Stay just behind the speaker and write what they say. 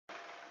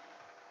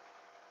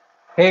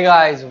Hey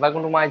guys,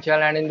 welcome to my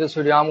channel, and in this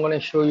video I'm going to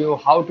show you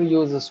how to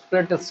use a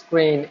split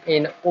screen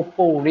in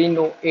OPPO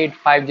Reno 8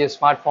 5G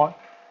smartphone.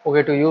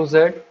 Okay, to use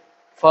it,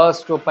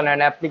 first open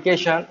an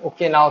application.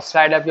 Okay, now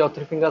slide up your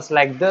three fingers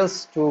like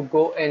this to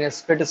go in a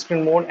split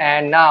screen mode,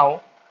 and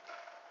now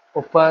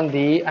open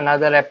the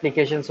another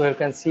application so you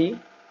can see.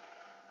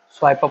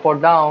 Swipe up or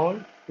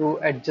down to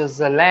adjust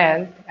the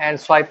length, and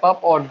swipe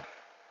up or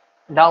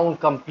down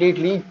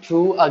completely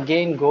to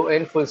again go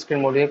in full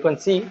screen mode. You can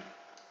see,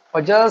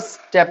 or just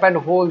tap and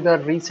hold the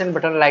recent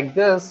button like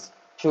this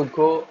to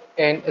go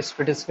in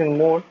split screen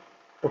mode.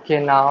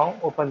 Okay, now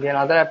open the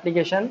another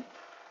application.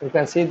 You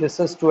can see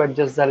this is to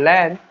adjust the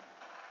length,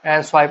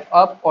 and swipe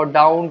up or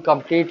down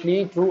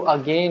completely to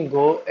again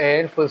go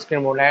in full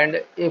screen mode.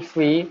 And if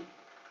we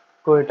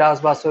go to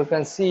taskbar, so you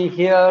can see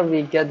here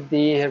we get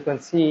the, here you can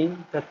see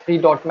the three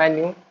dot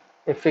menu.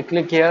 If we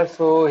click here,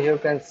 so here you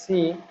can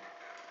see,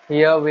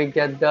 here we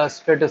get the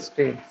split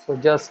screen. So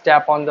just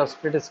tap on the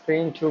split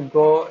screen to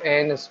go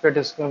in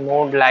split screen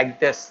mode like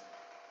this.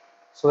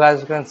 So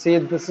as you can see,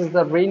 this is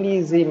the really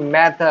easy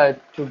method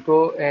to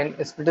go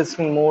in split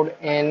screen mode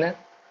in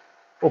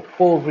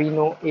OPPO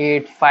Reno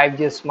 8 5G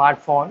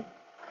smartphone.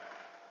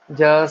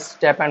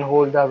 Just tap and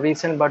hold the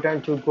recent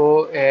button to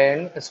go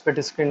in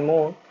split screen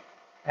mode,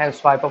 and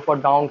swipe up or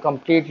down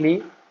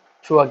completely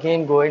to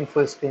again go in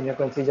full screen. You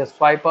can see, just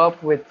swipe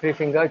up with three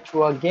fingers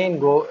to again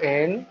go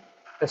in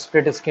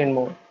split screen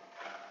mode.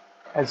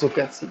 As you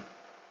can see,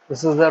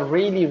 this is a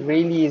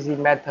really easy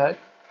method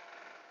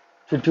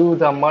to do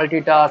the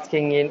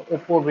multitasking in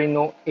OPPO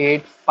Reno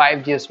 8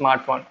 5G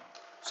smartphone.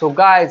 So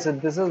guys,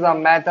 this is a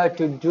method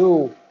to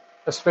do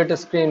a split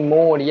screen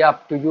mode.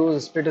 Yep, to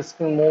use split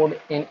screen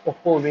mode in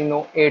OPPO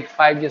Reno 8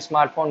 5G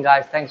smartphone.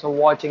 Guys, thanks for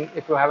watching.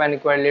 If you have any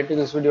query related to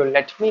this video,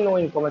 let me know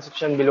in comment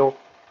section below.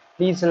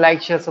 Please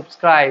like, share,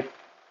 subscribe,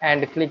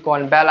 and click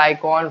on bell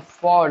icon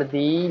for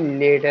the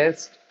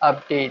latest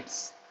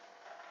updates.